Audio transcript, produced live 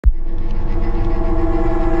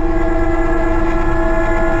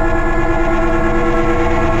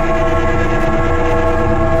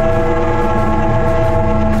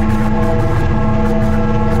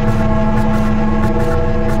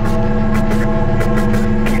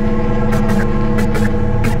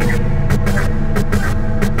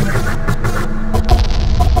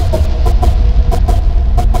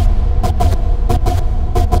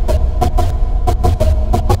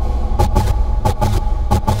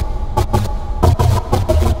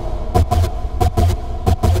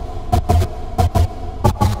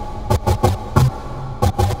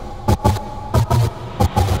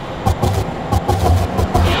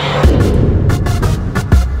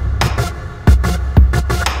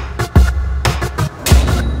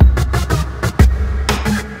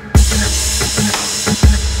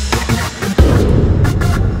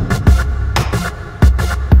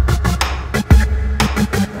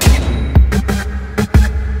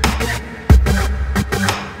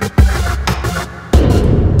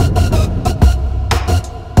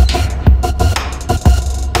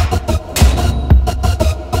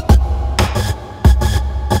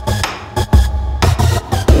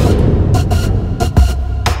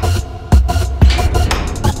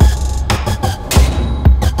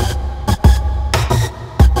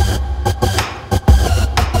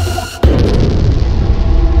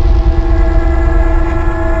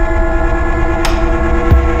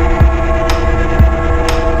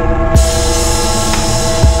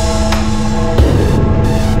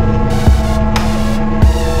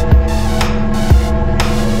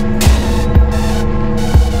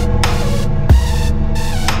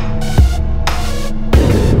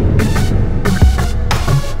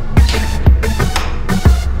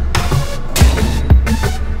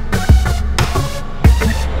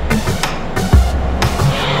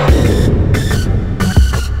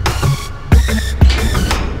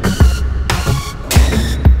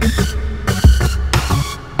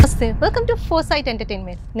నమస్తే, welcome to foresight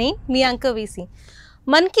entertainment. నేను మీ anchor VC.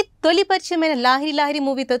 మనకి తొలి పరిచయమైన లాహిరి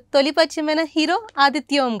మూవీతో తొలి పరిచయమైన హీరో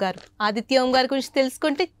ఆదిత్య ఓం గారు. ఆదిత్య ఓం గారి గురించి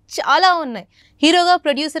తెలుసుకుంటే చాలా ఉన్నాయి. హీరోగా,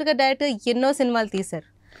 ప్రొడ్యూసర్గా, డైరెక్టర్ ఎన్నో సినిమాలు తీశారు.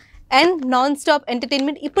 అండ్ నాన్ స్టాప్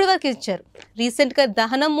ఎంటర్టైన్మెంట్ ఇప్పటి వరకు ఇచ్చారు. రీసెంట్గా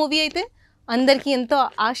దహనం మూవీ అయితే అందరికీ ఎంతో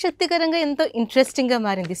ఆసక్తికరంగా, ఎంతో ఇంట్రెస్టింగ్గా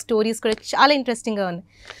మారింది. స్టోరీస్ కూడా చాలా ఇంట్రెస్టింగ్గా ఉన్నాయి.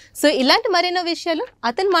 సో ఇలాంటి మరెన్నో విషయాలు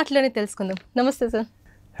అతని మాటలోనే తెలుసుకుందాం. నమస్తే సార్.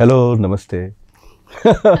 హలో, నమస్తే.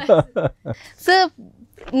 సో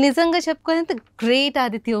నిజంగా చెప్పుకోవాలంటే గ్రేట్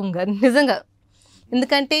ఆదిత్య ఓం గారు నిజంగా.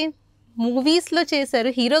 ఎందుకంటే మూవీస్లో చేశారు,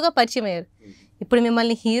 హీరోగా పరిచయం అయ్యారు. ఇప్పుడు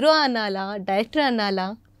మిమ్మల్ని హీరో అనాలా, డైరెక్టర్ అనాలా,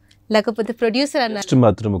 లేకపోతే ప్రొడ్యూసర్ అనాలా?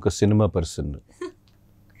 మాత్రం ఒక సినిమా పర్సన్.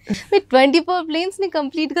 మీరు 24 ప్లేన్స్ని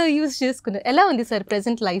కంప్లీట్గా యూజ్ చేసుకున్నారు. ఎలా ఉంది సార్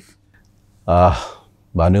ప్రెసెంట్ లైఫ్?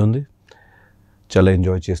 బాగానే ఉంది, చాలా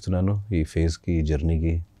ఎంజాయ్ చేస్తున్నాను ఈ ఫేజ్కి, ఈ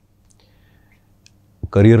జర్నీకి.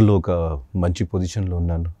 కెరియర్లో ఒక మంచి పొజిషన్లో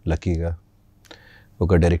ఉన్నాను లక్కీగా.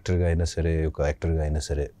 ఒక డైరెక్టర్గా అయినా సరే, ఒక యాక్టర్గా అయినా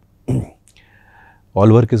సరే,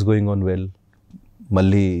 all work is going on well.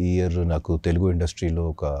 మళ్ళీ ఈ ఇయర్ నాకు తెలుగు ఇండస్ట్రీలో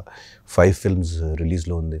ఒక 5 ఫిల్మ్స్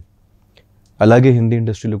రిలీజ్లో ఉంది. అలాగే హిందీ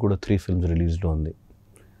ఇండస్ట్రీలో కూడా 3 ఫిల్మ్స్ రిలీజ్లో ఉంది,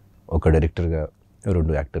 ఒక డైరెక్టర్గా,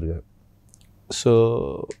 2 యాక్టర్గా. So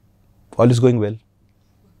all is going well.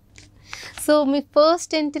 So me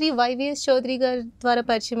first entry YVS Chowdary గారి ద్వారా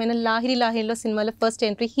పరిచయమైన లాహిరిలో సినిమాలో ఫస్ట్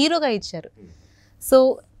ఎంట్రీ హీరోగా ఇచ్చారు. సో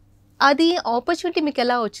అది ఆపర్చునిటీ మీకు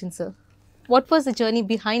ఎలా వచ్చింది sir? What was the journey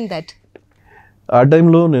behind that? ఆ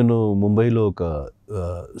టైంలో నేను ముంబైలో ఒక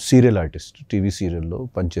సీరియల్ ఆర్టిస్ట్, టీవీ సీరియల్లో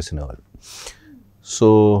పనిచేసిన వాళ్ళు. సో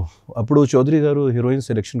అప్పుడు చౌదరి గారు హీరోయిన్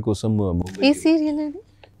సెలెక్షన్ కోసం ఏ సీరియల్ అది?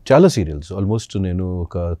 చాలా సీరియల్స్, ఆల్మోస్ట్ నేను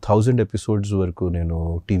ఒక 1000 ఎపిసోడ్స్ వరకు నేను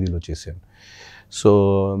టీవీలో చేశాను. సో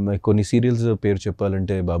కొన్ని సీరియల్స్ పేరు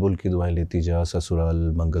చెప్పాలంటే బాబుల్ కి దుఆయ్ లేతీ జా, ససురాల్,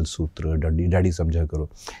 మంగళసూత్ర, డాడీ సమझा करो,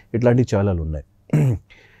 ఇట్లాంటివి చాలా ఉన్నాయి.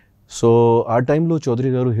 సో ఆ టైంలో చౌదరి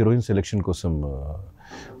గారు హీరోయిన్ సెలెక్షన్ కోసం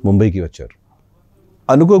ముంబైకి వచ్చారు.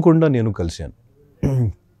 అనుకోకుండా నేను కలిశాను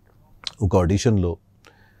ఒక ఆడిషన్లో.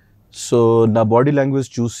 సో నా బాడీ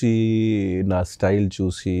లాంగ్వేజ్ చూసి, నా స్టైల్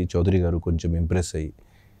చూసి చౌదరి గారు కొంచెం ఇంప్రెస్ అయ్యి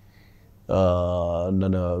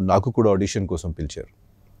నాకు కూడా ఆడిషన్ కోసం పిలిచారు.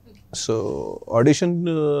 సో ఆడిషన్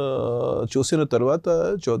చూసిన తర్వాత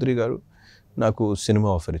చౌదరి గారు నాకు సినిమా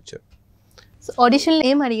ఆఫర్ ఇచ్చారు. సో ఆడిషన్లో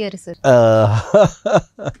ఏం అడిగారు సార్?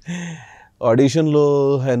 ఆడిషన్లో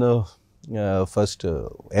ఆయన ఫస్ట్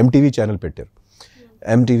ఎంటీవీ ఛానల్ పెట్టారు.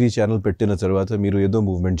 ఎంటీవీ ఛానల్ పెట్టిన తర్వాత మీరు ఏదో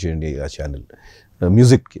మూవ్మెంట్ చేయండి ఆ ఛానల్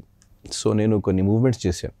మ్యూజిక్కి. సో నేను కొన్ని మూవ్మెంట్స్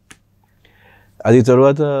చేశాను. అది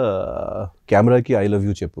తర్వాత కెమెరాకి ఐ లవ్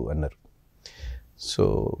యూ చెప్పు అన్నారు. సో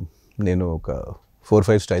నేను ఒక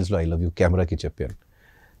 4-5 స్టైల్స్లో ఐ లవ్ యూ కెమెరాకి చెప్పాను.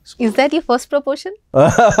 Is that your first proposal?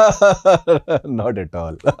 Not at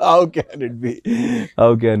all. How can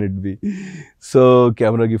it be? So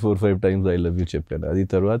కెమెరాకి 4-5 టైమ్స్ ఐ లవ్ యూ చెప్పాను. అది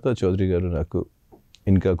తర్వాత చౌదరి గారు నాకు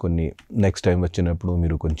ఇంకా కొన్ని నెక్స్ట్ టైం వచ్చినప్పుడు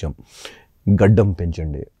మీరు కొంచెం గడ్డం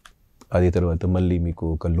పెంచండి, అది తర్వాత మళ్ళీ మీకు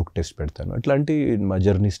ఒక లుక్ టెస్ట్ పెడతాను, అట్లాంటి మా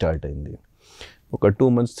జర్నీ స్టార్ట్ అయింది. ఒక 2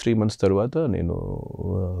 months 3 months తర్వాత నేను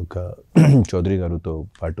ఒక చౌదరి గారితో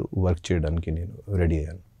పాటు వర్క్ చేయడానికి నేను రెడీ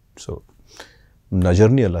అయ్యాను. సో నా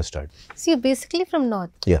జర్నీ అలా start. So you basically from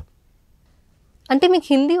north. Yeah. అంటే మీకు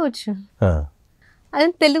హిందీ వచ్చు, అదే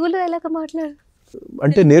తెలుగులో ఎలాగ మాట్లాడు?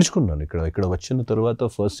 అంటే నేర్చుకున్నాను ఇక్కడ వచ్చిన తర్వాత.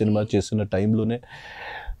 ఫస్ట్ సినిమా చేసిన టైంలోనే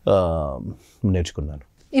నేర్చుకున్నాను.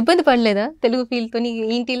 ఇబ్బంది పడలేదా తెలుగు ఫీల్తో?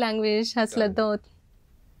 ఏంటి లాంగ్వేజ్ అసలు అర్థం అవుతుంది?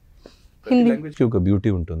 హిందీ లాంగ్వేజ్కి ఒక బ్యూటీ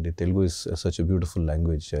ఉంటుంది. Telugu is such a beautiful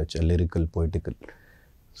language, lyrical, poetical.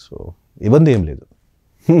 So ఇబ్బంది ఏం లేదు.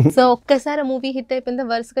 సో ఒక్కసారి మూవీ హిట్ అయిపోయింది,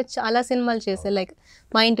 వరుసగా చాలా సినిమాలు చేశారు. లైక్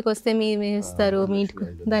మా ఇంటికి వస్తే మీ ఇస్తారు, మీ ఇంటికి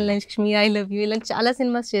దాని లక్ష్మి, ఐ లవ్ యూ, ఇలా చాలా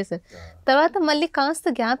సినిమాస్ చేశారు. తర్వాత మళ్ళీ కాస్త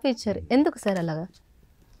గ్యాప్ ఇచ్చారు. ఎందుకు సార్ అలాగా?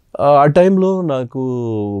 ఆ టైంలో నాకు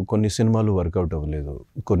కొన్ని సినిమాలు వర్కౌట్ అవ్వలేదు,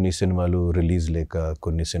 కొన్ని సినిమాలు రిలీజ్ లేక,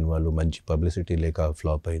 కొన్ని సినిమాలు మంచి పబ్లిసిటీ లేక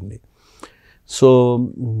ఫ్లాప్ అయింది. సో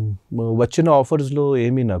వచ్చిన ఆఫర్స్లో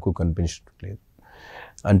ఏమీ నాకు కనిపించట్లేదు,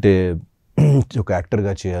 అంటే ఒక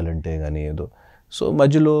యాక్టర్గా చేయాలంటే కానీ ఏదో. సో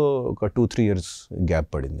మధ్యలో ఒక 2-3 years గ్యాప్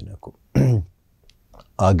పడింది నాకు.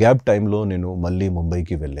 ఆ గ్యాప్ టైంలో నేను మళ్ళీ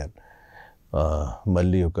ముంబైకి వెళ్ళాను.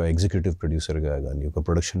 మళ్ళీ ఒక ఎగ్జిక్యూటివ్ ప్రొడ్యూసర్గా కానీ, ఒక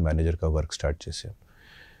ప్రొడక్షన్ మేనేజర్గా వర్క్ స్టార్ట్ చేశాను.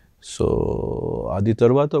 సో అది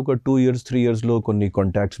తర్వాత ఒక 2 years 3 yearsలో కొన్ని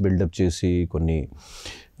కాంటాక్ట్స్ బిల్డప్ చేసి, కొన్ని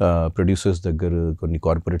ప్రొడ్యూసర్స్ దగ్గర, కొన్ని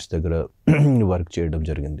కార్పొరేట్స్ దగ్గర వర్క్ చేయడం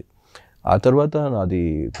జరిగింది. ఆ తర్వాత నాది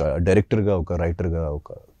ఒక డైరెక్టర్గా, ఒక రైటర్గా ఒక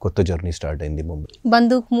కొత్త జర్నీ స్టార్ట్ అయింది ముంబై.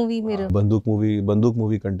 బందూక్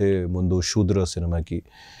మూవీ కంటే ముందు శూద్ర సినిమాకి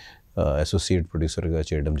అసోసియేట్ ప్రొడ్యూసర్గా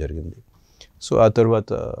చేయడం జరిగింది. సో ఆ తర్వాత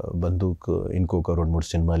బందూక్ ఇంకొక 2-3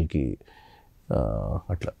 సినిమాలకి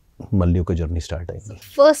అట్లా మళ్ళీ ఒక జర్నీ స్టార్ట్ అయింది.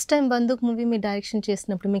 ఫస్ట్ టైం బందూక్ మూవీ మీరు డైరెక్షన్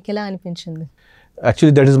చేసినప్పుడు మీకు ఎలా అనిపించింది?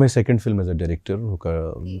 Actually that is my second film as a director.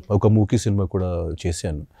 ఒక మూకీ సినిమా కూడా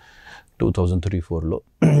చేశాను 2003-4లో.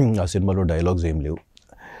 ఆ సినిమాలో డైలాగ్స్ ఏం లేవు.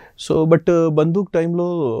 సో బట్ బందూక్ టైంలో,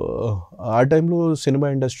 ఆ టైంలో సినిమా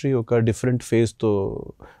ఇండస్ట్రీ ఒక డిఫరెంట్ ఫేజ్తో,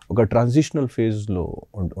 ఒక ట్రాన్సిషనల్ ఫేజ్లో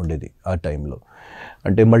ఉండేది ఆ టైంలో.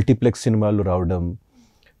 అంటే మల్టీప్లెక్స్ సినిమాలు రావడం,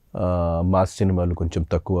 మాస్ సినిమాలు కొంచెం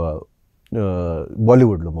తక్కువ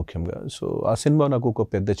బాలీవుడ్లో ముఖ్యంగా. సో ఆ సినిమా నాకు ఒక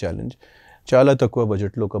పెద్ద ఛాలెంజ్. చాలా తక్కువ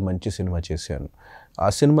బడ్జెట్లో ఒక మంచి సినిమా చేశాను. ఆ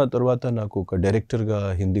సినిమా తర్వాత నాకు ఒక డైరెక్టర్గా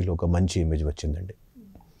హిందీలో ఒక మంచి ఇమేజ్ వచ్చిందండి.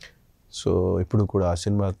 సో ఇప్పుడు కూడా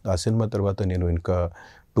ఆ సినిమా తర్వాత నేను ఇంకా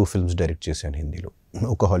 2 ఫిల్మ్స్ డైరెక్ట్ చేశాను హిందీలో.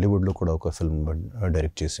 ఒక హాలీవుడ్లో కూడా ఒక ఫిల్మ్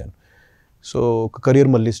డైరెక్ట్ చేశాను. సో ఒక కెరియర్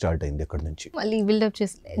మళ్ళీ స్టార్ట్ అయింది అక్కడి నుంచి. మళ్ళీ బిల్డప్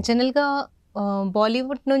చేసి జనరల్గా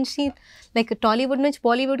బాలీవుడ్ నుంచి లైక్ టాలీవుడ్ నుంచి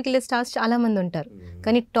బాలీవుడ్కి వెళ్ళే స్టార్స్ చాలామంది ఉంటారు.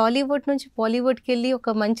 కానీ టాలీవుడ్ నుంచి బాలీవుడ్కి వెళ్ళి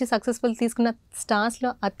ఒక మంచి సక్సెస్ఫుల్ తీసుకున్న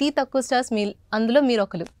స్టార్స్లో అతి తక్కువ స్టార్స్ అందులో మీరు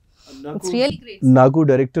ఒకరు. It's really great. నాకు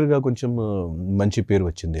డైరెక్టర్గా కొంచెం మంచి పేరు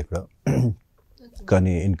వచ్చింది ఇక్కడ.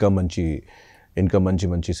 కానీ ఇంకా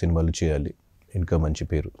మంచి సినిమాలు చేయాలి, ఇంకా మంచి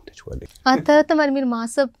పేరు తెచ్చుకోవాలి. ఆ తర్వాత మరి మీరు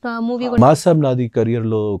మూవీ మాసాబ్ నాది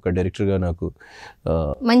కెరియర్లో ఒక డైరెక్టర్గా నాకు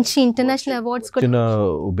మంచి ఇంటర్నేషనల్ అవార్డ్స్ వచ్చిన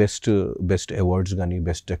బెస్ట్ అవార్డ్స్ కానీ,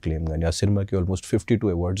 బెస్ట్ అక్లెయిమ్ కానీ. ఆ సినిమాకి ఆల్మోస్ట్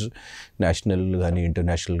 52 అవార్డ్స్, నేషనల్ కానీ,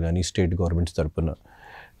 ఇంటర్నేషనల్ కానీ, స్టేట్ గవర్నమెంట్స్ తరపున.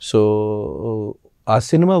 సో ఆ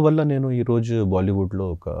సినిమా వల్ల నేను ఈరోజు బాలీవుడ్లో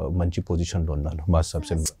ఒక మంచి పొజిషన్లో ఉన్నాను. మాసాబ్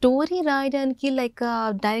సినిమా స్టోరీ రాయడానికి లైక్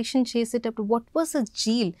డైరెక్షన్ చేసేటప్పుడు what was a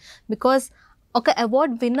zeal? Because ఒక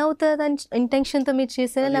అవార్డ్ విన్ అవుతుందని ఇంటెన్షన్తో మీరు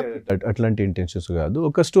చేసారా? అట్లాంటి ఇంటెన్షన్స్ కాదు.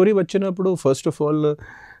 ఒక స్టోరీ వచ్చినప్పుడు ఫస్ట్ ఆఫ్ ఆల్,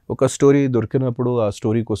 ఒక స్టోరీ దొరికినప్పుడు ఆ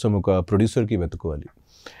స్టోరీ కోసం ఒక ప్రొడ్యూసర్కి వెతుకోవాలి.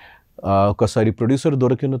 ఒకసారి ప్రొడ్యూసర్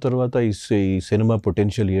దొరికిన తర్వాత ఈ సినిమా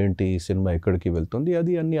పొటెన్షియల్ ఏంటి, ఈ సినిమా ఎక్కడికి వెళ్తుంది,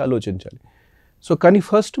 అది అన్నీ ఆలోచించాలి. సో కానీ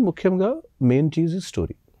ఫస్ట్ ముఖ్యంగా main cheese is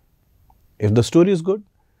story. If the story is good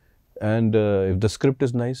and if the script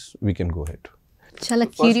is nice, we can go head. చాలా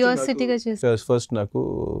క్యూరియాసిటీగా చేస్తాను. ఫస్ట్ నాకు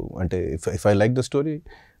అంటే if I like the story,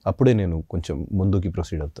 అప్పుడే నేను కొంచెం ముందుకి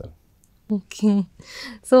ప్రొసీడ్ అవుతాను. ఓకే.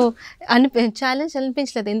 సో ఛాలెంజ్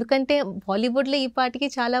అనిపించలేదు? ఎందుకంటే బాలీవుడ్లో ఈ పాటికి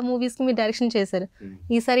చాలా మూవీస్కి మీరు డైరెక్షన్ చేశారు.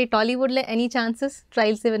 ఈసారి టాలీవుడ్లో ఎనీ ఛాన్సెస్,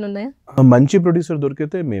 ట్రయల్స్ ఏమైనా ఉన్నాయా? మంచి ప్రొడ్యూసర్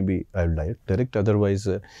దొరికితే maybe I will direct. Otherwise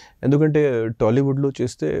ఎందుకంటే టాలీవుడ్లో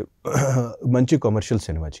చేస్తే మంచి కమర్షియల్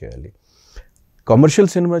సినిమా చేయాలి. కమర్షియల్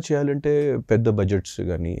సినిమా చేయాలంటే పెద్ద బడ్జెట్స్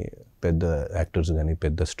కానీ, పెద్ద యాక్టర్స్ కానీ,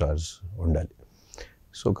 పెద్ద స్టార్స్ ఉండాలి.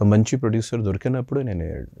 సో ఒక మంచి ప్రొడ్యూసర్ దొరికినప్పుడు నేను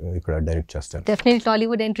ఇక్కడ డైరెక్ట్ చేస్తాను. డెఫినెట్లీ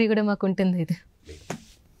టాలీవుడ్ ఎంట్రీ కూడా మాకు ఉంటుంది ఇది.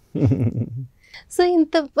 సో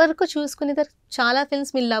ఇంతవరకు చూసుకునే చాలా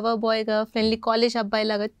ఫిల్మ్స్ మీ లవర్ బాయ్గా, ఫ్రెండ్లీ కాలేజ్ అబ్బాయి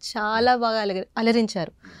లాగా చాలా బాగా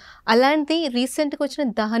అలరించారు. అలాంటి రీసెంట్గా వచ్చిన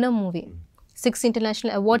దహనం మూవీ 6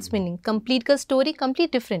 ఇంటర్నేషనల్ అవార్డ్స్ విన్నింగ్, కంప్లీట్గా story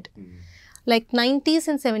complete different, like 90s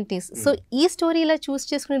and 70s. So ఈ స్టోరీ ఇలా చూస్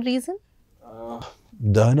చేసుకునే రీజన్?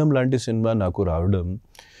 దహనం లాంటి సినిమా నాకు రావడం,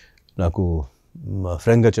 నాకు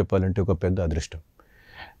ఫ్రాంక్గా చెప్పాలంటే ఒక పెద్ద అదృష్టం.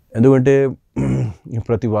 ఎందుకంటే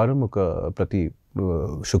ప్రతి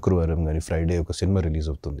శుక్రవారం కానీ ఫ్రైడే ఒక సినిమా రిలీజ్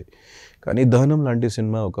అవుతుంది. కానీ దహనం లాంటి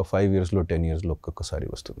సినిమా ఒక 5 yearsలో 10 yearsలో ఒక్కొక్కసారి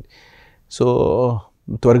వస్తుంది. సో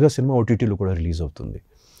త్వరగా సినిమా OTTలో కూడా రిలీజ్ అవుతుంది.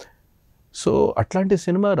 సో అట్లాంటి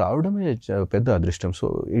సినిమా రావడమే పెద్ద అదృష్టం. సో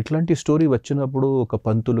ఇట్లాంటి స్టోరీ వచ్చినప్పుడు ఒక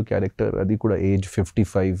పంతులు క్యారెక్టర్, అది కూడా ఏజ్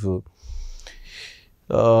 55,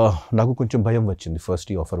 నాకు కొంచెం భయం వచ్చింది ఫస్ట్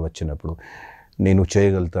ఈ ఆఫర్ వచ్చినప్పుడు. నేను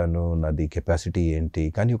చేయగలుగుతాను, నాది కెపాసిటీ ఏంటి,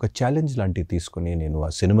 కానీ ఒక ఛాలెంజ్ లాంటివి తీసుకొని నేను ఆ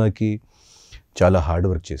సినిమాకి చాలా హార్డ్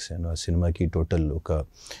వర్క్ చేశాను. ఆ సినిమాకి టోటల్ ఒక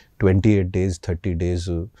 28 days 30 days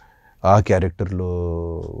ఆ క్యారెక్టర్లో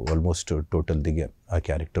ఆల్మోస్ట్ టోటల్ దిగాను ఆ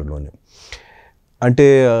క్యారెక్టర్లోనే. అంటే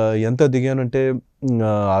ఎంత దిగానంటే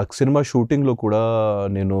ఆ సినిమా షూటింగ్లో కూడా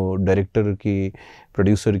నేను డైరెక్టర్కి,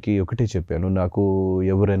 ప్రొడ్యూసర్కి ఒకటే చెప్పాను, నాకు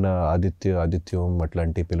ఎవరైనా ఆదిత్యం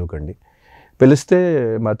అట్లాంటి పిలవకండి, పిలిస్తే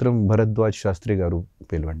మాత్రం భరద్వాజ్ శాస్త్రి గారు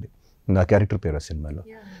పిలవండి, నా క్యారెక్టర్ పేరు ఆ సినిమాలో.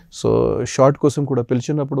 సో షార్ట్ కోసం కూడా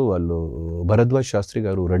పిలిచినప్పుడు వాళ్ళు భరద్వాజ్ శాస్త్రి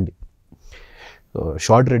గారు రండి,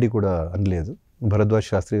 షార్ట్ రెడీ కూడా అనలేదు, భరద్వాజ్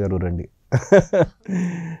శాస్త్రి గారు రండి.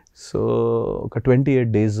 సో ఒక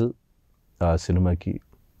 28 days ఆ సినిమాకి,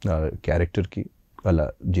 ఆ క్యారెక్టర్కి అలా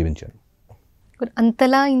జీవించాను.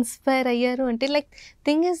 అంతలా ఇన్స్పైర్ అయ్యారు అంటే like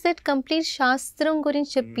thing is that complete శాస్త్రం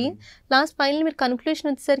గురించి చెప్పి లాస్ట్ ఫైనల్ మీరు కన్క్లూషన్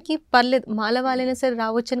వచ్చేసరికి పర్లేదు మాలవాళ్ళైనా సరే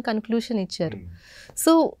రావచ్చు అని కన్క్లూషన్ ఇచ్చారు.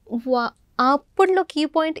 సో అప్పుడులో కీ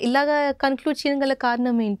పాయింట్ ఇలాగా కన్క్లూడ్ చేయడం గల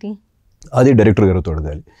కారణం ఏంటి? అది డైరెక్టర్ గారు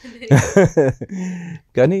తోడగాలి.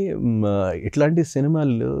 కానీ ఇట్లాంటి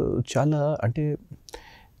సినిమాలు చాలా అంటే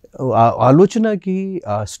ఆలోచనకి,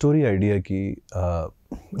 ఆ story ఐడియాకి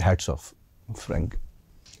hats off Frank.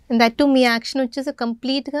 That to me action వచ్చేసి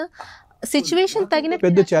కంప్లీట్గా సిచ్యువేషన్ తగిన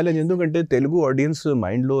పెద్ద ఛాలెంజ్. ఎందుకంటే తెలుగు ఆడియన్స్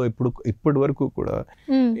మైండ్లో ఇప్పటి వరకు కూడా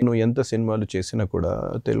నేను ఎంత సినిమాలు చేసినా కూడా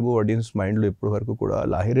తెలుగు ఆడియన్స్ మైండ్లో ఇప్పటి వరకు కూడా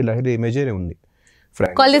లాహిరి లాహిరి ఇమేజే ఉంది.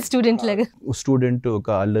 కాలేజ్ స్టూడెంట్ లాగా స్టూడెంట్, ఒక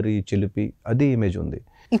అల్లరి చిలిపి, అది ఇమేజ్ ఉంది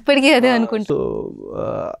ఇప్పటికీ అదే అనుకుంటా. సో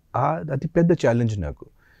అది పెద్ద ఛాలెంజ్ నాకు.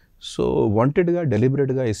 సో వాంటెడ్గా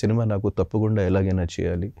డెలిబరేట్గా ఈ సినిమా నాకు తప్పకుండా ఎలాగైనా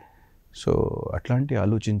చేయాలి. సో అట్లాంటి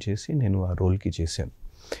ఆలోచించేసి నేను ఆ రోల్కి చేశాను.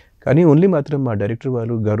 కానీ ఓన్లీ మాత్రం మా డైరెక్టర్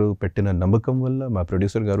గారు పెట్టిన నమ్మకం వల్ల, మా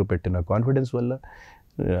ప్రొడ్యూసర్ గారు పెట్టిన కాన్ఫిడెన్స్ వల్ల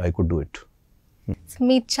ఐ కుడ్ డూ ఇట్.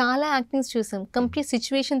 మీరు చాలా యాక్టింగ్స్ చూసాం, కంప్లీట్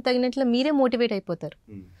సిచ్యువేషన్ తగినట్లు మీరే మోటివేట్ అయిపోతారు.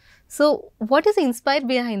 So what is inspired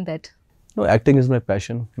behind that? No, acting is my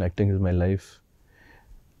passion, acting is my life.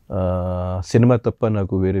 Cinema తప్ప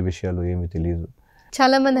నాకు వేరే విషయాలు ఏమీ తెలియదు.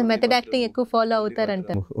 చాలా మంది మెథడ్ యాక్టింగ్ ఎక్కువ ఫాలో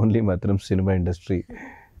అవుతారంటారు. ఓన్లీ మాత్రం సినిమా ఇండస్ట్రీ.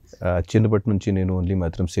 చిన్నప్పటి నుంచి నేను ఓన్లీ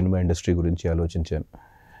మాత్రం సినిమా ఇండస్ట్రీ గురించి ఆలోచించాను.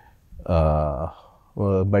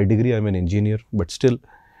 By degree I'm N engineer, but still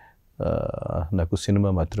నాకు సినిమా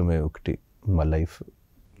మాత్రమే ఒకటి మా లైఫ్.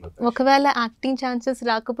 ఒకవేళ యాక్టింగ్ ఛాన్సెస్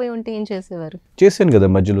రాకపోయి ఉంటే ఏం చేసేవారు? చేశాను కదా,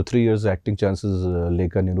 మధ్యలో 3 years యాక్టింగ్ ఛాన్సెస్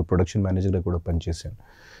లేక నేను ప్రొడక్షన్ మేనేజర్గా కూడా పనిచేశాను,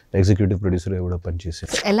 ఎగ్జిక్యూటివ్ ప్రొడ్యూసర్గా కూడా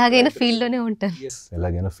పనిచేశాను. ఎలాగైనా ఫీల్డ్లోనే ఉంటాను.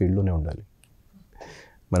 ఎలాగైనా ఫీల్డ్లోనే ఉండాలి,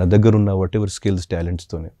 మన దగ్గర ఉన్న వాట్ ఎవర్ స్కిల్స్,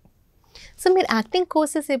 టాలెంట్స్తోనే. సో మీరు యాక్టింగ్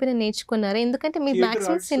కోర్సెస్ ఏమైనా నేర్చుకున్నారా? ఎందుకంటే మీరు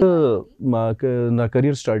మ్యాక్సిమం నా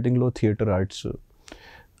కెరియర్ స్టార్టింగ్లో theatre arts,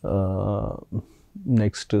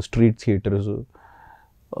 next street theatres,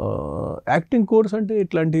 acting course అంటే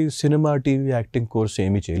ఇట్లాంటి సినిమా టీవీ యాక్టింగ్ కోర్స్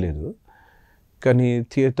ఏమీ చేయలేదు. కానీ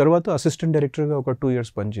తర్వాత అసిస్టెంట్ డైరెక్టర్గా ఒక 2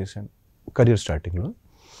 years పనిచేశాను కెరియర్ స్టార్టింగ్లో.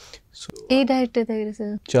 సో ఏ డైరెక్టర్ దగ్గర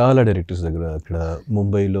సార్? చాలా డైరెక్టర్స్ దగ్గర, అక్కడ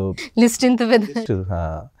ముంబైలో లిస్ట్ ఇంత పెద్ద.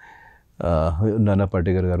 నానా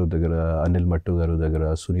పాటేకర్ గారు దగ్గర, అనిల్ మట్టు గారు దగ్గర,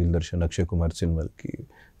 సునీల్ దర్శన్, అక్షయ్ కుమార్ సినిమాలకి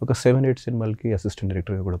ఒక 7-8 సినిమాలకి అసిస్టెంట్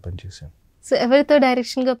డైరెక్టర్గా కూడా పనిచేశాను. సో ఎవరితో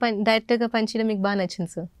డైరెక్టర్గా పనిచేయడం మీకు బాగా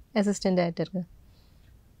నచ్చింది సార్ అసిస్టెంట్ డైరెక్టర్గా?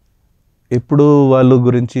 ఎప్పుడు వాళ్ళ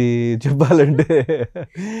గురించి చెప్పాలంటే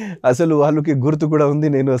అసలు వాళ్ళకి గుర్తు కూడా ఉంది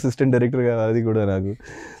నేను అసిస్టెంట్ డైరెక్టర్గా, అది కూడా నాకు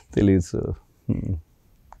తెలియదు. సో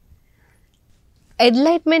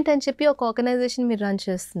ఎన్లైట్మెంట్ అని చెప్పి ఒక ఆర్గనైజేషన్ మీరు రన్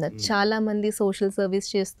చేస్తున్నారు. చాలా మంది సోషల్ సర్వీస్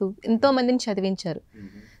చేస్తూ ఎంతో మందిని చదివించారు.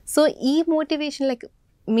 సో ఈ మోటివేషన్, లైక్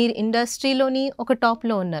మీరు ఇండస్ట్రీలోని ఒక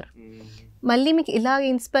టాప్లో ఉన్నారు, మళ్ళీ మీకు ఇలా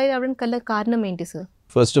ఇన్స్పైర్ అవ్వడం కల్లా కారణం ఏంటి సార్?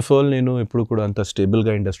 ఫస్ట్ ఆఫ్ ఆల్ నేను ఎప్పుడు కూడా అంత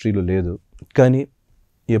స్టేబుల్గా ఇండస్ట్రీలో లేదు. కానీ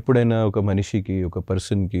ఎప్పుడైనా ఒక మనిషికి, ఒక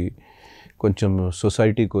పర్సన్కి కొంచెం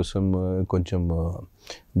సొసైటీ కోసం, కొంచెం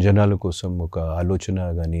జనాల కోసం ఒక ఆలోచన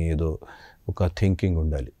కానీ ఏదో ఒక థింకింగ్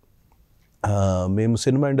ఉండాలి. మేము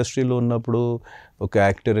సినిమా ఇండస్ట్రీలో ఉన్నప్పుడు, ఒక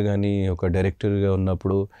యాక్టర్ కానీ ఒక డైరెక్టర్గా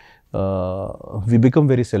ఉన్నప్పుడు we become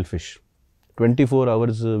very selfish. 24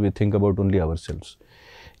 hours we think about only our shelves.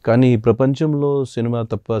 కానీ ఈ ప్రపంచంలో సినిమా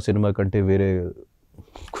తప్ప, సినిమా కంటే వేరే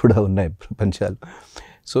కూడా ఉన్నాయి ప్రపంచాలు.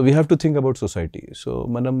 So we have to think about society. So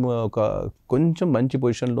మనం ఒక కొంచెం మంచి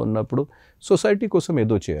పొజిషన్లో ఉన్నప్పుడు సొసైటీ కోసం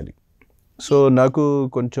ఏదో చేయాలి. సో నాకు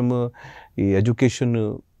కొంచెం ఈ ఎడ్యుకేషన్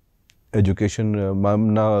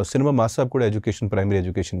నా సినిమా మాసాబ్ కూడా ఎడ్యుకేషన్, ప్రైమరీ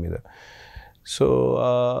ఎడ్యుకేషన్ మీద. సో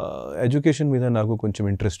ఎడ్యుకేషన్ మీద నాకు కొంచెం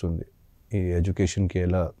ఇంట్రెస్ట్ ఉంది. ఈ ఎడ్యుకేషన్కి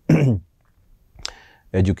ఎలా,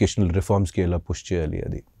 ఎడ్యుకేషనల్ రిఫార్మ్స్కి ఎలా పుష్ చేయాలి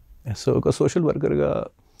అది. సో ఒక సోషల్ వర్కర్గా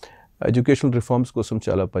ఎడ్యుకేషనల్ రిఫార్మ్స్ కోసం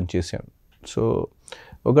చాలా పనిచేశాను. సో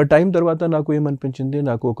ఒక టైం తర్వాత నాకు ఏమనిపించింది,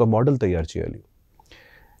 నాకు ఒక మోడల్ తయారు చేయాలి.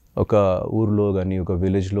 ఒక ఊర్లో కానీ ఒక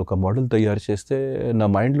విలేజ్లో ఒక మోడల్ తయారు చేస్తే నా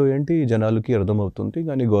మైండ్లో ఏంటి జనాలకి అర్థమవుతుంది,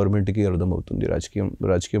 కానీ గవర్నమెంట్కి అర్థమవుతుంది,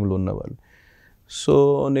 రాజకీయంలో ఉన్నవాళ్ళు. సో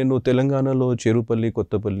నేను తెలంగాణలో చెరుపల్లి,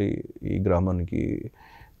 కొత్తపల్లి ఈ గ్రామానికి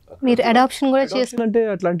మీరు అడాప్షన్ కూడా చేస్తుంటే,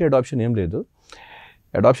 అట్లాంటి అడాప్షన్ ఏం లేదు.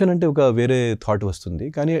 అడాప్షన్ అంటే ఒక వేరే థాట్ వస్తుంది.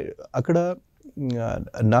 కానీ అక్కడ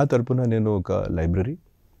నా తరపున నేను ఒక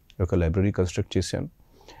లైబ్రరీ కన్స్ట్రక్ట్ చేశాను.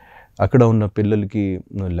 అక్కడ ఉన్న పిల్లలకి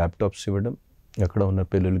ల్యాప్టాప్స్ ఇవ్వడం, అక్కడ ఉన్న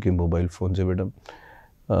పిల్లలకి మొబైల్ ఫోన్స్ ఇవ్వడం,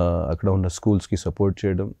 అక్కడ ఉన్న స్కూల్స్కి సపోర్ట్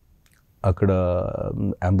చేయడం, అక్కడ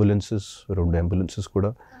అంబులెన్సెస్ 2 అంబులెన్సెస్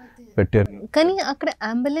కూడా పెట్టారు. కానీ అక్కడ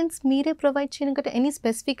అంబులెన్స్ మీరే ప్రొవైడ్ చేయడం కంటే ఎనీ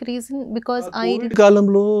స్పెసిఫిక్ రీజన్? బికాజ్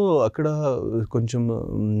కాలంలో అక్కడ కొంచెం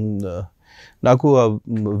నాకు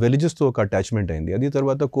విలేజెస్తో ఒక అటాచ్మెంట్ అయింది. అది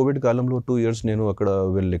తర్వాత కోవిడ్ కాలంలో 2 years నేను అక్కడ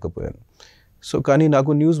వెళ్ళలేకపోయాను. సో కానీ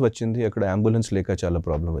నాకు న్యూస్ వచ్చింది అక్కడ అంబులెన్స్ లేక చాలా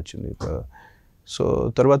ప్రాబ్లం వచ్చింది. సో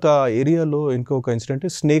తర్వాత ఆ ఏరియాలో ఇంకొక ఇన్సిడెంట్,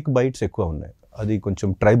 స్నేక్ బైట్స్ ఎక్కువ ఉన్నాయి. అది కొంచెం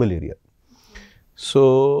ట్రైబల్ ఏరియా. సో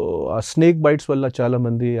ఆ స్నేక్ బైట్స్ వల్ల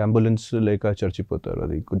చాలామంది అంబులెన్స్ లేక చచ్చిపోతారు.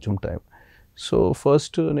 అది కొంచెం టైం. సో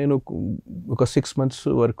ఫస్ట్ నేను ఒక 6 months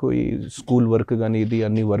వరకు ఈ స్కూల్ వర్క్ కానీ ఇది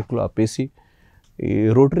అన్ని వర్క్లు ఆపేసి ఈ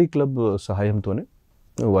రోటరీ క్లబ్ సహాయంతోనే,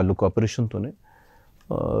 వాళ్ళు కోఆపరేషన్తోనే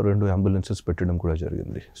 2 అంబులెన్సెస్ పెట్టడం కూడా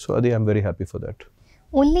జరిగింది. సో అది I'm very happy for that.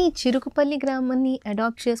 Only Chirukupalli గ్రామాన్ని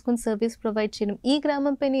అడాప్ట్ చేసుకుని సర్వీస్ ప్రొవైడ్ చేయడం, ఈ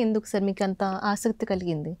గ్రామం పైన ఎందుకు సార్ మీకు అంత ఆసక్తి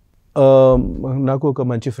కలిగింది? నాకు ఒక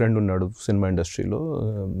మంచి ఫ్రెండ్ ఉన్నాడు సినిమా ఇండస్ట్రీలో,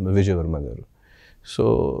 విజయవర్మ గారు. సో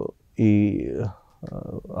ఈ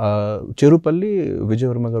చెరుపల్లి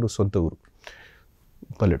విజయవర్మ గారు సొంత ఊరు,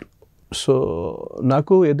 పల్లెటూరు. సో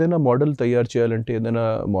నాకు ఏదైనా మోడల్ తయారు చేయాలంటే, ఏదైనా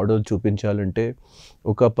మోడల్ చూపించాలంటే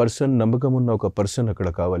ఒక పర్సన్, నమ్మకం ఉన్న ఒక పర్సన్ అక్కడ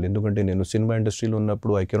కావాలి. ఎందుకంటే నేను సినిమా ఇండస్ట్రీలో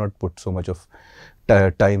ఉన్నప్పుడు I cannot put so much of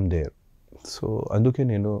time there. So అందుకే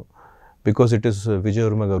నేను, because it is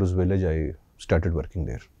Vijay Verma గారుస్ village, I started working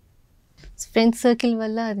there. Friends circle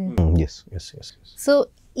వల్ల అది. ఎస్. సో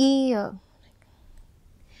ఈ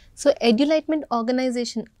ఎడ్యులైట్మెంట్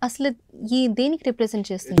ఆర్గనైజేషన్ అసలు ఈ దేనికి రిప్రజెంట్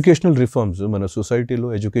చేస్తుంది? Educational reforms. మన సొసైటీలో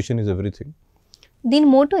ఎడ్యుకేషన్ ఈజ్ ఎవ్రీథింగ్. దీని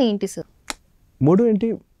మోటో ఏంటి సార్? మోటో ఏంటి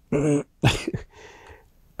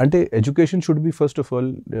అంటే education should be first of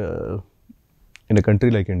all in a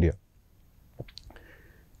country like India.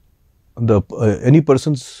 Any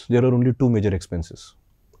persons, there are only 2 major expenses.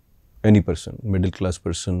 Any person, middle class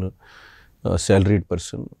person, salaried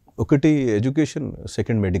person. ఒకటి education,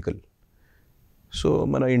 second medical. So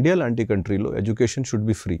మన India లాంటి కంట్రీలో education should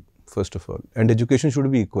be free first of all, and education should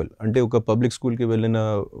be equal. అంటే ఒక public స్కూల్కి వెళ్ళిన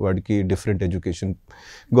వాడికి different education,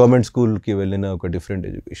 government స్కూల్కి వెళ్ళిన ఒక డిఫరెంట్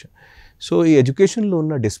ఎడ్యుకేషన్. సో ఈ ఎడ్యుకేషన్లో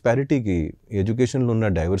ఉన్న డిస్పారిటీకి, ఎడ్యుకేషన్లో ఉన్న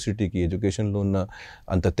డైవర్సిటీకి, ఎడ్యుకేషన్లో ఉన్న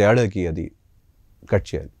అంత తేడాకి అది కట్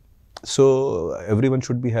చేయాలి. So everyone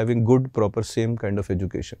should be having good, proper, same kind of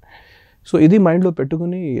education. So ఇది మైండ్లో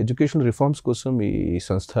పెట్టుకుని ఎడ్యుకేషన్ రిఫార్మ్స్ కోసం ఈ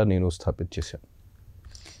సంస్థ నేను స్థాపించేశాను.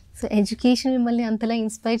 సో ఎడ్యుకేషన్ మిమ్మల్ని అంతలా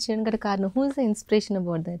ఇన్స్పైర్ చేయడం గల కారణం, who is the inspiration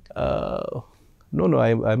about that? No,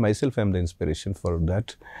 I myself am the inspiration for that.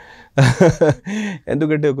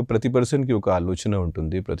 ఎందుకంటే ఒక ప్రతి పర్సన్కి ఒక ఆలోచన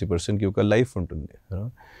ఉంటుంది, ప్రతి పర్సన్కి ఒక లైఫ్ ఉంటుంది.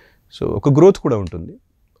 సో ఒక గ్రోత్ కూడా ఉంటుంది.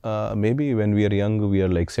 Maybe when we are young,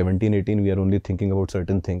 we are like 17, 18, we are only thinking about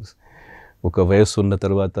certain things. ఒక వయస్సు ఉన్న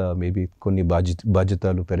తర్వాత, మేబీ కొన్ని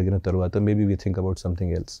బాధ్యతలు పెరిగిన తర్వాత, maybe we think about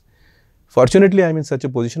something else. Fortunately I'm in such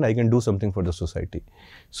a position, I can do something for the society.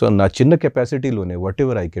 So నా చిన్న కెపాసిటీలోనే what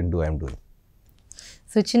ever I can do, I'm doing.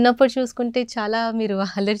 So చిన్నప్పుడు చూసుకుంటే చాలా మీరు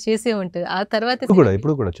అల్లరి చేసే ఉంటారు. ఆ తర్వాత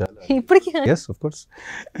ఇప్పుడు కూడా చాలా. ఇప్పటికీ ఎస్, ఆఫ్ కోర్స్.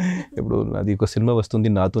 ఇప్పుడు అది ఒక సినిమా వస్తుంది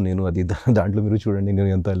నాతో నేను, అది దాంట్లో మీరు చూడండి నేను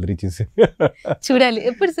ఎంత అల్లరి చేసి. చూడాలి.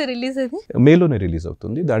 ఎప్పుడు సార్ రిలీజ్? అది మేలోనే రిలీజ్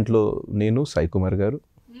అవుతుంది. దాంట్లో నేను, సాయి కుమార్ గారు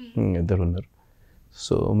ఇద్దరు ఉన్నారు.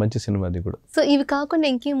 సో మంచి సినిమా అది కూడా. సో ఇవి కాకుండా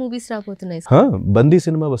ఇంకే మూవీస్ రాబోతున్నాయి? బందీ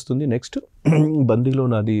సినిమా వస్తుంది నెక్స్ట్. బందీలో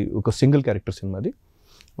నాది ఒక సింగిల్ క్యారెక్టర్ సినిమా, అది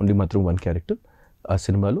ఓన్లీ మాత్రం 1 క్యారెక్టర్ ఆ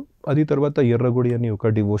సినిమాలో. అది తర్వాత ఎర్రగుడి అని ఒక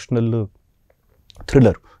డివోషనల్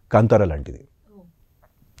థ్రిల్లర్, కాంతారా లాంటిది.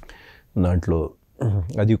 దాంట్లో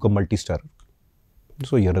అది ఒక మల్టీ స్టార్.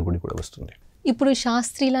 సో ఎర్రగుడి కూడా వస్తుంది. ఇప్పుడు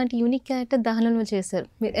శాస్త్రి లాంటి యూనిక్ క్యారెక్టర్ దహనంలో చేశారు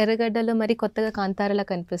మీరు. ఎర్రగడ్డలో మరి కొత్తగా కాంతారాలా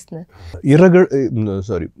కనిపిస్తున్నారు.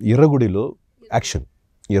 ఎర్రగుడిలో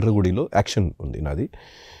యాక్షన్ ఉంది నాది.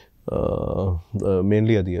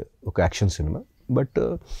 మెయిన్లీ అది ఒక యాక్షన్ సినిమా, బట్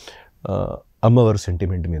అమ్మవారి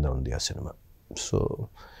సెంటిమెంట్ మీద ఉంది ఆ సినిమా. సో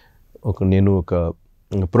నేను ఒక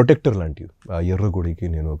ప్రొటెక్టర్ లాంటి, ఆ ఎర్రగుడికి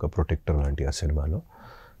నేను ఒక ప్రొటెక్టర్ లాంటి ఆ సినిమాలో.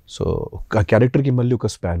 సో ఆ క్యారెక్టర్కి మళ్ళీ ఒక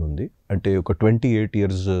స్పాన్ ఉంది. అంటే ఒక 28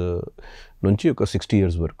 years నుంచి ఒక 60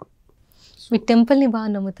 years వరకు. మీ టెంపుల్ని బాగా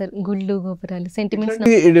నమ్ముతారు, గుళ్ళు, గోపురాలు, సెంటిమెంట్స్.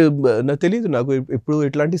 నాకు తెలియదు, నాకు ఇప్పుడు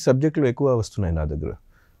ఇట్లాంటి సబ్జెక్టులు ఎక్కువ వస్తున్నాయి నా దగ్గర.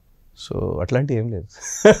 సో అట్లాంటి ఏం లేదు.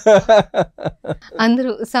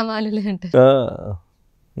 అందరూ సమానులే అంటారు.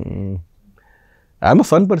 I'm a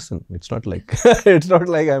fun person. It's not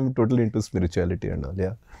like I'm totally into spirituality and all.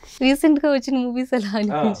 Yeah. రీసెంట్గా వచ్చిన మూవీస్ అలా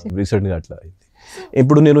అనిపించింది? రీసెంట్గా అట్లా అయింది.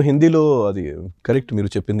 ఇప్పుడు నేను హిందీలో, అది కరెక్ట్ మీరు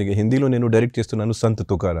చెప్పింది, హిందీలో నేను డైరెక్ట్ చేస్తున్నాను సంత్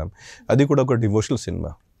తుకారాం. అది కూడా ఒక డివోషనల్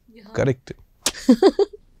సినిమా. కరెక్ట్.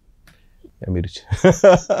 మీరు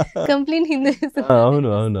కంప్లీట్ హిందీ.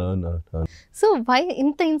 అవును. సో వై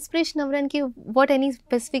ఇంత ఇన్స్పిరేషన్ అవ్వడానికి, what any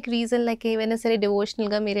specific reason? Like ఏమైనా సరే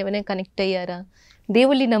డివోషనల్గా మీరు ఏమైనా కనెక్ట్ అయ్యారా?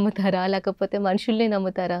 దేవుళ్ళని నమ్ముతారా, లేకపోతే మనుషుల్ని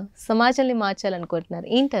నమ్ముతారా, సమాజాన్ని మార్చాలనుకుంటున్నారు?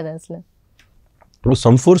 ఏంటి అది అసలు?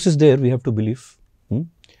 Some force is there, we have to believe.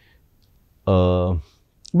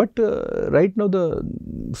 But right now the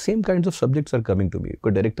same kinds of subjects are coming to me.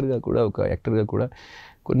 ఒక డైరెక్టర్గా కూడా, ఒక యాక్టర్గా కూడా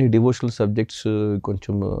కొన్ని డివోషనల్ సబ్జెక్ట్స్,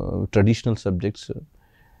 కొంచెం traditional subjects.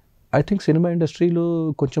 I think cinema ఇండస్ట్రీలో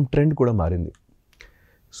కొంచెం ట్రెండ్ కూడా మారింది.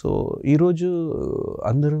 సో ఈరోజు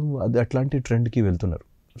అందరూ అట్లాంటి ట్రెండ్కి వెళ్తున్నారు.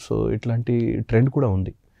 సో ఇట్లాంటి ట్రెండ్ కూడా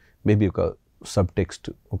ఉంది. మేబీ ఒక సబ్ టెక్స్ట్,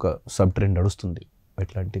 ఒక సబ్ ట్రెండ్ నడుస్తుంది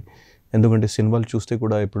ఇట్లాంటి. ఎందుకంటే సినిమాలు చూస్తే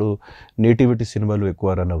కూడా ఇప్పుడు నేటివిటీ సినిమాలు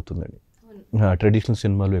ఎక్కువ రన్ అవుతుందండి, ట్రెడిషనల్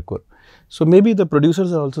సినిమాలు ఎక్కువ. So maybe the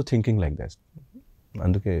producers are also thinking like that.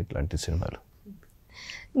 అందుకే ఇట్లాంటి సినిమాలు.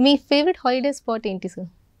 మీ ఫేవరెట్ హాలిడే స్పాట్ ఏంటి సార్?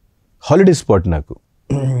 హాలిడే స్పాట్ నాకు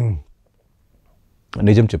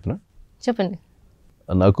నిజం చెప్పిన చెప్పండి.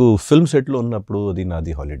 నాకు ఫిల్మ్ సెట్లో ఉన్నప్పుడు అది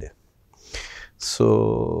నాది హాలిడే. సో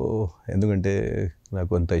ఎందుకంటే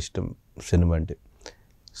నాకు అంత ఇష్టం సినిమా అంటే.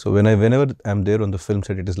 So whenever I'm there on the film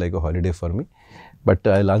set, it is like a holiday for me. But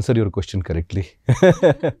I'll answer your question correctly.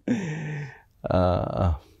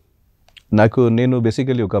 నేను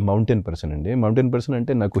బేసికలీ ఒక మౌంటైన్ పర్సన్ అండి. మౌంటైన్ పర్సన్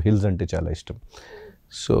అంటే నాకు హిల్స్ అంటే చాలా ఇష్టం.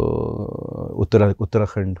 సో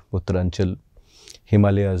ఉత్తరాఖండ్, ఉత్తరాంచల్,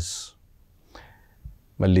 హిమాలయాస్,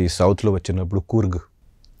 మళ్ళీ సౌత్లో వచ్చినప్పుడు కూర్గ్.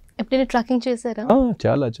 ఎప్పుడైనా ట్రెక్కింగ్ చేశారా?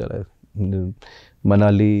 చాలా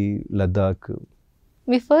మనాలి, లద్దాఖ్.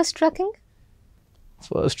 మీ ఫస్ట్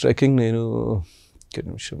ట్రెక్కింగ్ నేను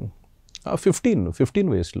 15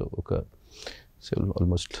 వయసులో, ఒక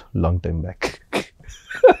almost long time back.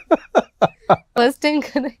 First time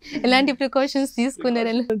కదా, ఎలాంటి ప్రికాషన్స్ తీసుకున్నారు?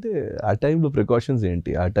 అంటే ఆ టైంలో ప్రికాషన్స్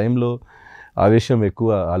ఏంటి, ఆ టైంలో ఆవేశం ఎక్కువ,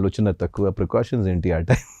 ఆలోచన తక్కువ. ప్రికాషన్స్ ఏంటి ఆ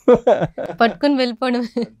టైం? పట్టుకుని వెళ్ళిపోవడం.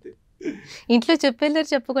 ఇంట్లో చెప్పేళ్ళారు,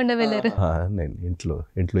 చెప్పకుండా వెళ్ళారు? నేను ఇంట్లో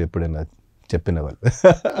ఎప్పుడైనా చెప్పిన వాళ్ళు.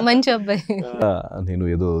 మంచి అబ్బాయి. నేను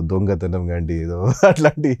ఏదో దొంగతనం కానీ ఏదో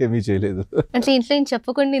అట్లాంటివి ఏమీ చేయలేదు. అంటే ఇంట్లో ఏం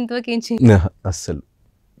చెప్పకుండా ఇంతవరకు ఏం చేయలేదు అస్సలు.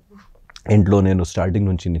 ఇంట్లో నేను స్టార్టింగ్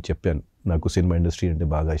నుంచి నేను చెప్పాను, నాకు సినిమా ఇండస్ట్రీ అంటే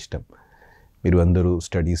బాగా ఇష్టం. మీరు అందరూ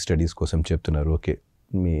స్టడీస్ కోసం చెప్తున్నారు, ఓకే.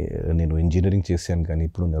 నేను ఇంజనీరింగ్ చేశాను కానీ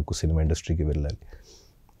ఇప్పుడు నాకు సినిమా ఇండస్ట్రీకి వెళ్ళాలి.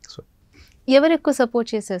 సో ఎవరు ఎక్కువ సపోర్ట్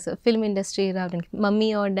చేశారు సార్ ఫిల్మ్ ఇండస్ట్రీ రావడానికి? Mummy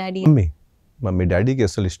are daddy? మమ్మీ. డాడీకి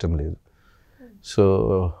అసలు ఇష్టం లేదు. సో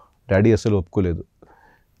డాడీ అసలు ఒప్పుకోలేదు.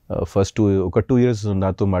 ఫస్ట్ ఒక 2 years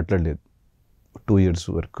నాతో మాట్లాడలేదు, 2 years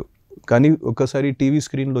వరకు. కానీ ఒకసారి టీవీ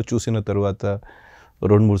స్క్రీన్లో చూసిన తర్వాత,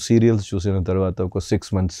 2-3 సీరియల్స్ చూసిన తర్వాత, ఒక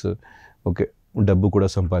 6 months, ఓకే డబ్బు కూడా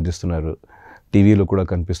సంపాదిస్తున్నారు, టీవీలో కూడా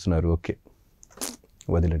కనిపిస్తున్నారు, ఓకే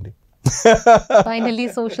వదిలేండి. ఫైనల్లీ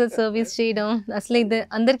సోషల్ సర్వీస్ చేయడం అసలు ఇది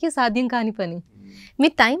అందరికీ సాధ్యం కాని పని. మీ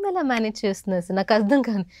టైం ఎలా మేనేజ్ చేస్తున్నారు సార్? నాకు అర్థం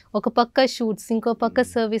కాదు. ఒక పక్క షూట్స్, ఇంకో పక్క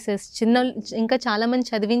సర్వీసెస్, ఇంకా చాలా మంది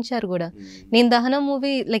చదివించారు కూడా. నేను దహన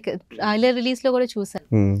మూవీ లైక్ ట్రైలర్ రిలీజ్లో కూడా చూసాను.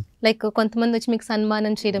 లైక్ కొంతమంది వచ్చి మీకు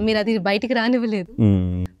సన్మానం చేయడం, మీరు అది బయటికి రానివ్వలేదు.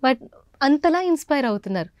 బట్ అంతలా ఇన్స్పైర్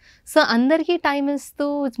అవుతున్నారు. సో అందరికీ టైం ఇస్తూ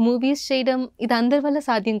మూవీస్ చేయడం ఇది అందరి వల్ల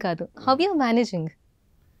సాధ్యం కాదు. How you managing?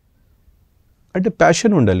 అంటే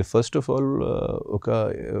ప్యాషన్ ఉండాలి ఫస్ట్ ఆఫ్ ఆల్.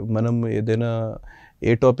 మనం ఏదైనా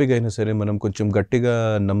ఏ టాపిక్ అయినా సరే మనం కొంచెం గట్టిగా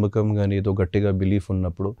నమ్మకం కానీ ఏదో గట్టిగా బిలీఫ్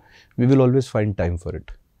ఉన్నప్పుడు we will always find time for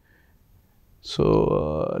it. So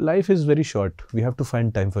life is very short, we have to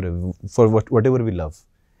find time for what ever we love.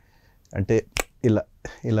 అంటే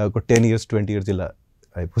ఇలా ఒక 10 years 20 years ఇలా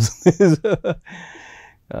అయిపోతుంది.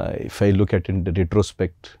 If I look at in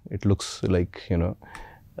రిట్రోస్పెక్ట్, it looks like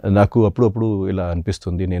నాకు అప్పుడప్పుడు ఇలా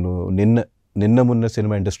అనిపిస్తుంది, నేను నిన్న మొన్న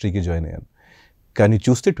సినిమా ఇండస్ట్రీకి జాయిన్ అయ్యాను, కానీ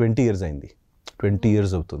చూస్తే 20 years అయింది, 20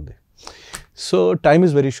 years అవుతుంది. So time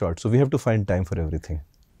is very short, so we have to find time for everything.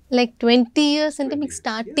 Like 20 years అంటే మీకు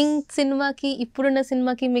స్టార్టింగ్ సినిమాకి ఇప్పుడున్న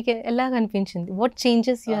సినిమాకి మీకు ఎలా కనిపించింది? What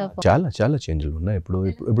changes you have? చాలా చేంజ్లు ఉన్నాయి.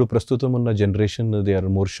 ఇప్పుడు ప్రస్తుతం ఉన్న generation they are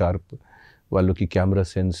more sharp. వాళ్ళకి కెమెరా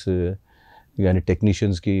సెన్స్ కానీ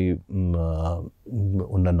టెక్నీషియన్స్కి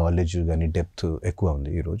ఉన్న నాలెడ్జ్ కానీ డెప్త్ ఎక్కువ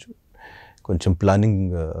ఉంది. ఈరోజు కొంచెం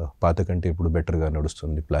ప్లానింగ్ పాత కంటే ఇప్పుడు బెటర్గా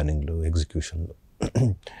నడుస్తుంది, ప్లానింగ్లో, ఎగ్జిక్యూషన్లో.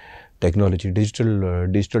 టెక్నాలజీ,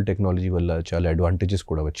 డిజిటల్ టెక్నాలజీ వల్ల చాలా అడ్వాంటేజెస్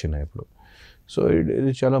కూడా వచ్చినాయి ఇప్పుడు. సో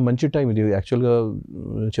ఇది చాలా మంచి టైం. ఇది యాక్చువల్గా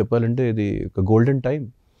చెప్పాలంటే ఇది ఒక గోల్డెన్ టైం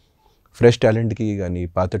ఫ్రెష్ టాలెంట్కి కానీ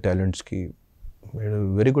పాత టాలెంట్స్కి.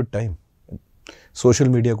 Very good time. Social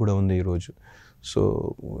media కూడా ఉంది ఈరోజు. సో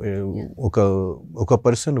ఒక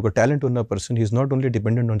పర్సన్, ఒక టాలెంట్ ఉన్న person is not only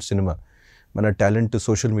dependent on cinema. మన టాలెంట్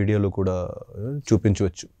సోషల్ మీడియాలో కూడా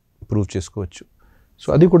చూపించవచ్చు, ప్రూవ్ చేసుకోవచ్చు. సో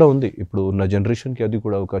అది కూడా ఉంది ఇప్పుడు ఉన్న జనరేషన్కి, అది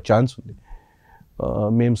కూడా ఒక ఛాన్స్ ఉంది.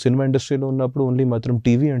 మేము సినిమా ఇండస్ట్రీలో ఉన్నప్పుడు ఓన్లీ మాత్రం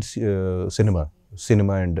TV and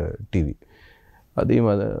cinema and TV అది.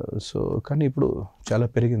 సో కానీ ఇప్పుడు చాలా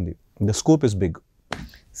పెరిగింది, the scope is big.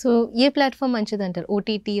 So A platform మంచిది అంటారు?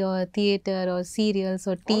 OTT or theatre are serials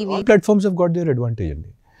or TV? Platforms have got there advantage అండి.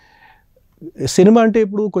 సినిమా అంటే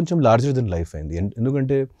ఇప్పుడు కొంచెం లార్జర్ దెన్ లైఫ్ అయింది.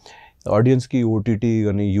 ఎందుకంటే ఆడియన్స్కి ఓటీటీ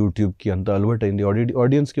కానీ యూట్యూబ్కి అంత అలవాటు అయింది.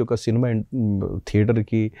 ఆడియన్స్కి ఒక సినిమా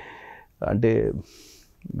థియేటర్కి అంటే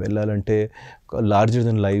వెళ్ళాలంటే ఒక లార్జర్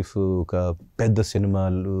దెన్ లైఫ్, ఒక పెద్ద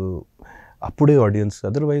సినిమాలు అప్పుడే ఆడియన్స్.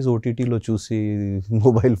 అదర్వైజ్ ఓటీటీలో చూసి,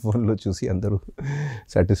 మొబైల్ ఫోన్లో చూసి అందరూ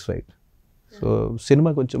సాటిస్ఫైడ్. సో సినిమా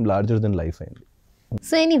కొంచెం లార్జర్ దెన్ లైఫ్ అయింది.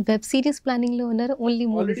 సో ఎనీ వెబ్ సిరీస్ ప్లానింగ్లో ఉన్నారు? Only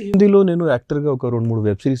movies? హిందీలో నేను యాక్టర్గా ఒక 2-3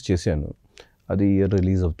 వెబ్ సిరీస్ చేశాను, అది ఇయర్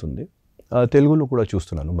రిలీజ్ అవుతుంది. తెలుగులో కూడా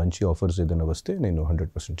చూస్తున్నాను, మంచి ఆఫర్స్ ఏదైనా వస్తే నేను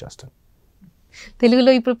 100% చేస్తాను.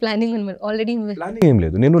 తెలుగులో ఇప్పుడు ప్లానింగ్ ఉన్నారు ఆల్రెడీ? ప్లానింగ్ ఏం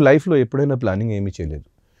లేదు, నేను లైఫ్లో ఎప్పుడైనా ప్లానింగ్ ఏమీ చేయలేదు.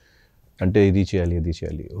 అంటే ఇది చేయాలి అది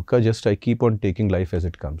చేయాలి. ఒక just I keep on taking life as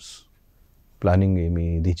it comes. Planning ఏమి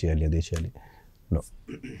ఇది చేయాలి అదే చేయాలి నో.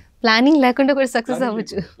 ప్లానింగ్ లేకుండా కూడా సక్సెస్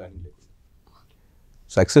అవ్వచ్చు.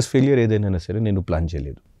 సక్సెస్ ఫెయిలియర్ ఏదైనా సరే నేను ప్లాన్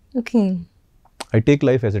చేయలేదు. Okay. I take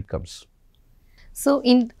life as it comes. So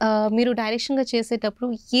మీరు డైరెక్షన్గా చేసేటప్పుడు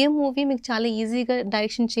ఏ మూవీ మీకు చాలా ఈజీగా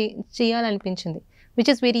direction చేయాలనిపించింది, which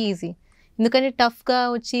is very easy? ఎందుకంటే టఫ్గా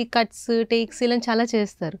వచ్చి కట్స్ టేక్స్ ఇలా చాలా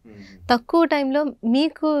చేస్తారు. తక్కువ టైంలో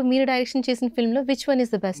మీరు డైరెక్షన్ చేసిన ఫిల్మ్లో which one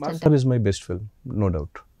is the best? Masab is my best film, no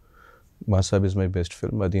doubt. Masab is my best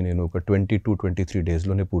film. అది నేను ఒక 22-23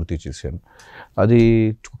 డేస్లోనే పూర్తి చేశాను. అది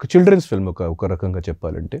ఒక చిల్డ్రన్స్ ఫిల్మ్ ఒక రకంగా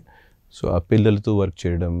చెప్పాలంటే. సో ఆ పిల్లలతో వర్క్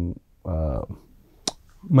చేయడం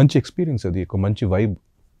మంచి ఎక్స్పీరియన్స్, అది ఒక మంచి vibe.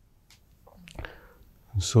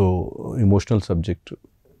 So emotional subject.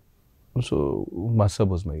 So Masab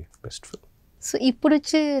was my best film. So ఇప్పుడు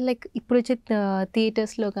వచ్చే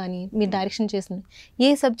థియేటర్స్లో కానీ మీరు డైరెక్షన్ చేసిన ఏ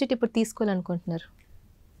సబ్జెక్ట్ ఇప్పుడు తీసుకోవాలనుకుంటున్నారు?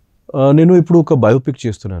 నేను ఇప్పుడు ఒక బయోపిక్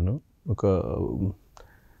చేస్తున్నాను, ఒక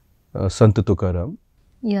సంత్ తుకారాం.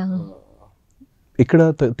 యా. ఇక్కడ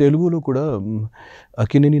తెలుగులో కూడా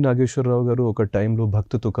అక్కినేని నాగేశ్వరరావు గారు ఒక టైంలో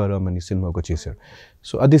భక్త తుకారాం అని సినిమా ఒక చేశాడు.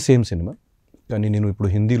 సో అది సేమ్ సినిమా, కానీ నేను ఇప్పుడు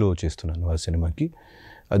హిందీలో చేస్తున్నాను ఆ సినిమాకి.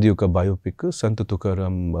 అది ఒక బయోపిక్. సంత్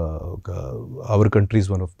తుకారాం ఒక hour countries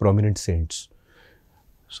one of prominent saints.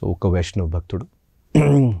 So ఒక వైష్ణవ్ భక్తుడు.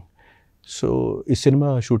 సో ఈ సినిమా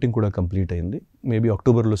షూటింగ్ కూడా కంప్లీట్ అయింది. మేబీ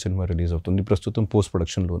అక్టోబర్లో సినిమా రిలీజ్ అవుతుంది. ప్రస్తుతం పోస్ట్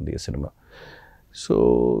ప్రొడక్షన్లో ఉంది ఈ సినిమా. సో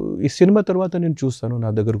ఈ సినిమా తర్వాత నేను చూస్తాను, నా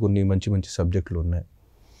దగ్గర కొన్ని మంచి మంచి సబ్జెక్టులు ఉన్నాయి.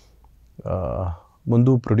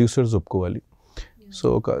 ముందు ప్రొడ్యూసర్స్ ఒప్పుకోవాలి. సో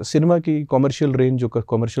ఒక సినిమాకి కమర్షియల్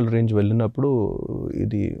రేంజ్ వెళ్ళినప్పుడు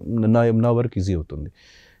ఇది నా వర్క్ ఈజీ అవుతుంది.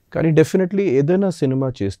 కానీ డెఫినెట్లీ ఏదైనా సినిమా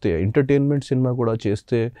చేస్తే, ఎంటర్టైన్మెంట్ సినిమా కూడా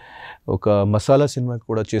చేస్తే, ఒక మసాలా సినిమా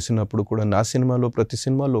కూడా చేసినప్పుడు కూడా నా సినిమాలో ప్రతి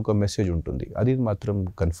సినిమాలో ఒక మెసేజ్ ఉంటుంది, అది మాత్రం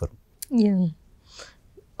confirm.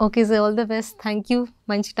 Okay sir, all the best. Thank you,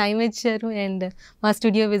 మంచి టైం ఇచ్చారు అండ్ మా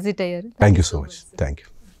స్టూడియో విజిట్ అయ్యారు. Thank you so much. Thank you.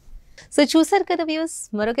 So చూసారు కదా వ్యూవర్స్,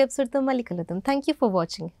 మరొక ఎపిసోడ్తో మళ్ళీ కలుద్దాం. Thank you for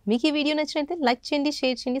watching. మీకు ఈ వీడియో నచ్చినట్లయితే లైక్ చేయండి,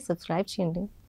 షేర్ చేయండి, సబ్స్క్రైబ్ చేయండి.